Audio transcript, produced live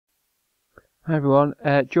Hi everyone,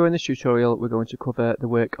 during this tutorial we're going to cover the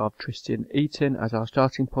work of Tristan Eaton as our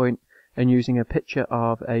starting point and using a picture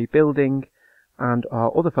of a building and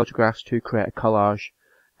our other photographs to create a collage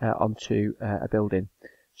onto a building.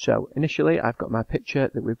 So initially I've got my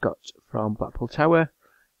picture that we've got from Blackpool Tower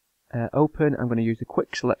open. I'm going to use the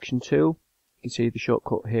quick selection tool. You can see the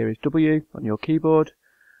shortcut here is W on your keyboard.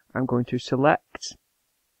 I'm going to select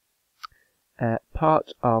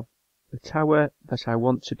part of the tower that I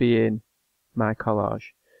want to be in my collage.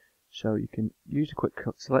 So you can use a quick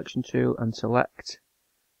selection tool and select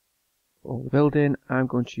all the building. I'm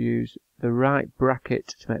going to use the right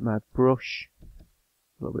bracket to make my brush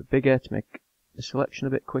a little bit bigger to make the selection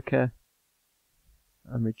a bit quicker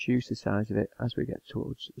and reduce the size of it as we get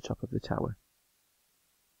towards the top of the tower.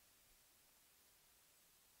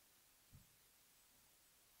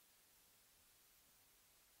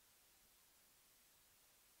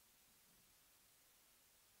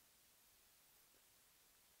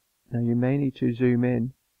 Now you may need to zoom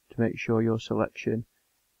in to make sure your selection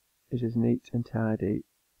is as neat and tidy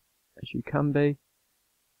as you can be,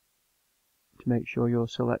 to make sure your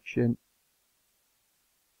selection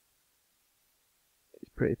is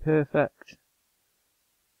pretty perfect.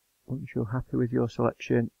 Once you're happy with your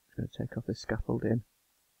selection, I'm going to take off the scaffolding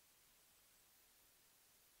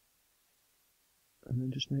and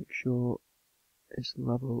then just make sure it's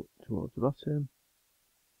level towards the bottom.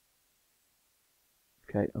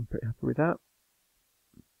 Okay, I'm pretty happy with that.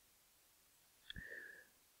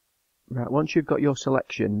 Right, once you've got your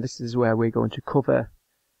selection, this is where we're going to cover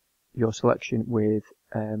your selection with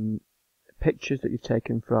pictures that you've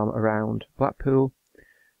taken from around Blackpool.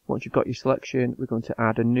 Once you've got your selection, we're going to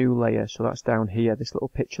add a new layer. So that's down here, this little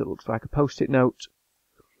picture that looks like a post-it note.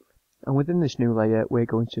 And within this new layer, we're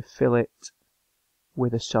going to fill it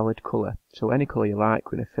with a solid colour. So any colour you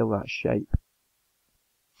like, we're going to fill that shape.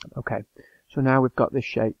 Okay, so now we've got this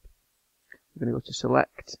shape. We're going to go to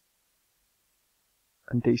select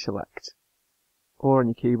and deselect, or on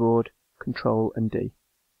your keyboard, Control and D.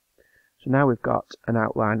 So now we've got an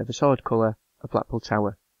outline of a solid colour of Blackpool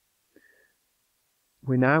Tower.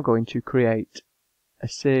 We're now going to create a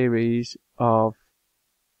series of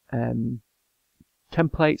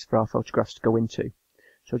templates for our photographs to go into.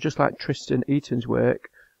 So just like Tristan Eaton's work,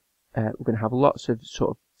 we're going to have lots of sort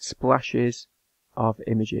of splashes of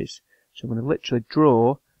images. So I'm going to literally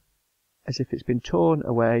draw as if it's been torn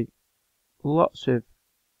away, lots of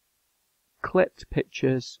clipped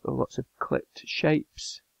pictures or lots of clipped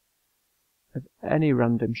shapes of any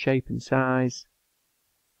random shape and size,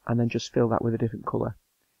 and then just fill that with a different colour.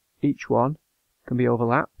 Each one can be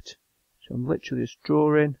overlapped, so I'm literally just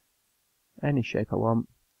drawing any shape I want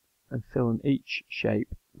and filling each shape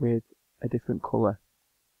with a different colour,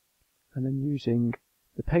 and then using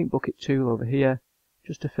the paint bucket tool over here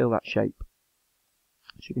just to fill that shape.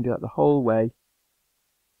 So you can do that the whole way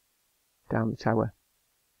down the tower.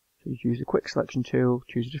 So you use the quick selection tool,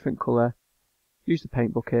 choose a different colour, use the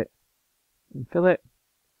paint bucket and fill it.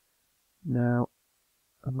 Now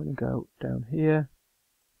I'm going to go down here,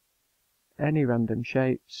 any random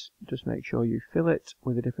shapes, just make sure you fill it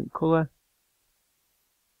with a different colour.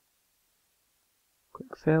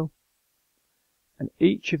 Quick fill. And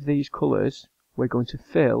each of these colours we're going to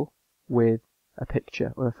fill with a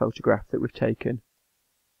picture or a photograph that we've taken.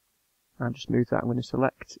 And just move that, I'm going to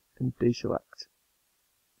select and deselect.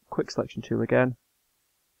 Quick selection tool again.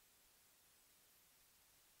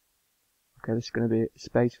 Okay, this is going to be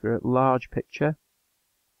space for a large picture.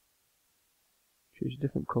 Choose a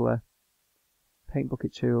different colour, paint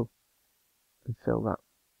bucket tool, and fill that.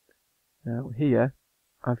 Now here,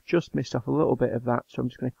 I've just missed off a little bit of that, so I'm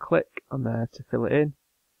just going to click on there to fill it in,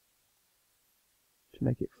 to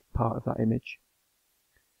make it part of that image.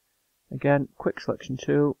 Again, quick selection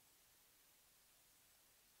tool,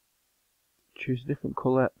 choose a different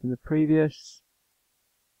colour than the previous,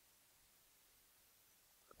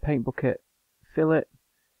 paint bucket, fill it,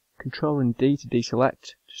 Control and D to deselect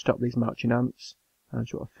to stop these marching ants, and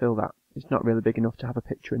sort of fill that. It's not really big enough to have a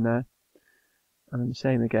picture in there. And then the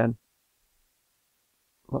same again,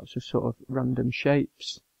 lots of sort of random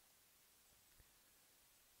shapes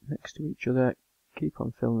next to each other, keep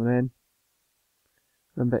on filling them in.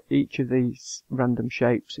 Remember, each of these random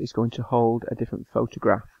shapes is going to hold a different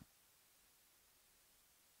photograph.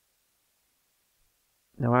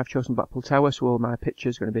 Now I've chosen Blackpool Tower, so all my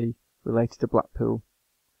pictures are going to be related to Blackpool.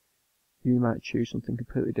 You might choose something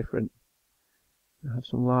completely different. I have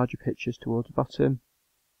some larger pictures towards the bottom.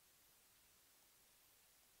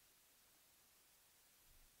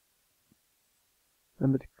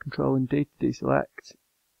 Remember to Control and D to deselect.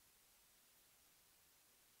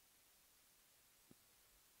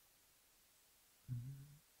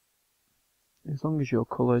 as long as your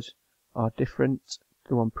colours are different to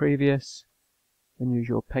the one previous, and use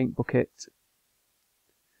your paint bucket,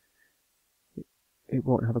 it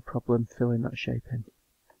won't have a problem filling that shape in.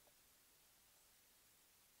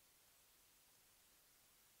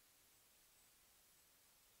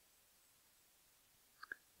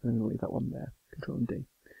 And we'll leave that one there, Control and D.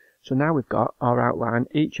 So now we've got our outline.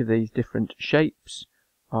 Each of these different shapes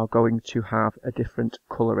are going to have a different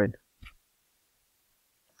colour in.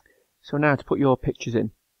 So now to put your pictures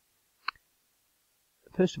in.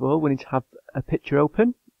 First of all, we need to have a picture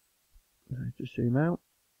open. Just zoom out.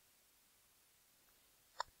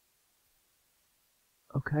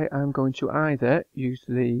 Okay, I'm going to either use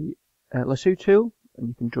the lasso tool, and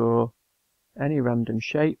you can draw any random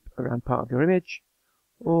shape around part of your image,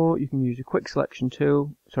 or you can use a quick selection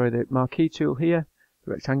tool, the marquee tool here,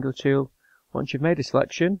 the rectangular tool. Once you've made a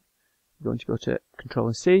selection, you're going to go to Control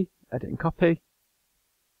and C, edit and copy,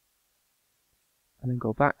 and then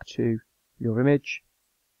go back to your image.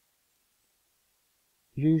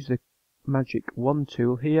 Use the magic wand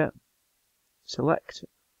tool here, select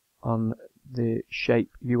on the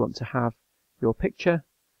shape you want to have your picture,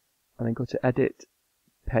 and then go to edit,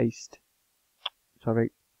 paste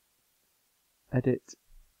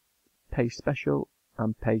special,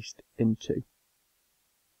 and paste into.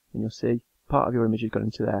 And you'll see part of your image has gone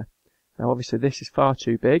into there. Now obviously this is far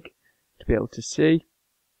too big to be able to see.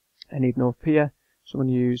 I need no up here, so I'm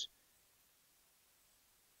going to use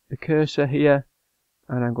the cursor here,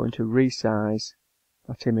 and I'm going to resize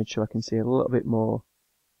that image so I can see a little bit more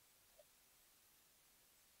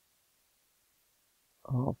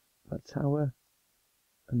of that tower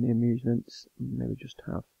and the amusements. Maybe just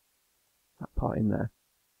have that part in there.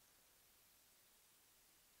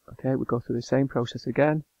 Okay, we go through the same process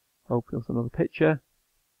again. Open up another picture.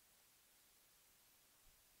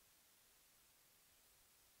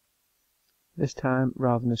 This time,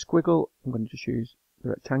 rather than a squiggle, I'm going to just use the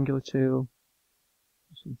rectangular tool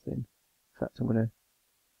or something. In fact, I'm going to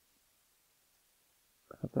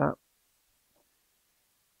have that.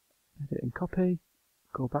 Edit and copy.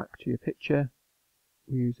 Go back to your picture.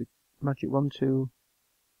 We use the magic wand tool.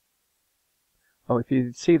 Oh, if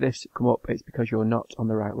you see this come up, it's because you're not on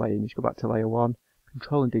the right layer. You need to go back to layer 1,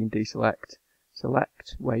 Control and D and deselect,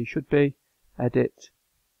 select where you should be, edit,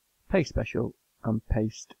 paste special, and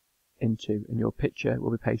paste into, and your picture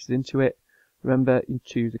will be pasted into it. Remember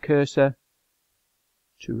to use the cursor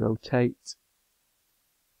to rotate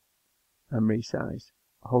and resize,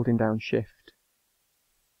 holding down Shift.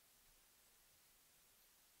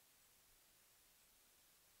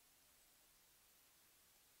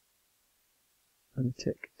 And a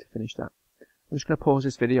tick to finish that. I'm just going to pause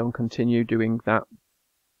this video and continue doing that.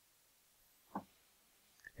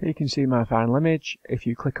 Here you can see my final image. If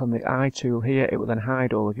you click on the eye tool here, it will then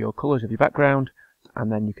hide all of your colours of your background,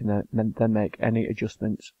 and then you can then make any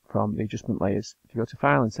adjustments from the adjustment layers. If you go to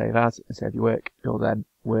File and Save As and save your work, your then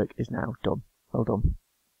work is now done. Well done.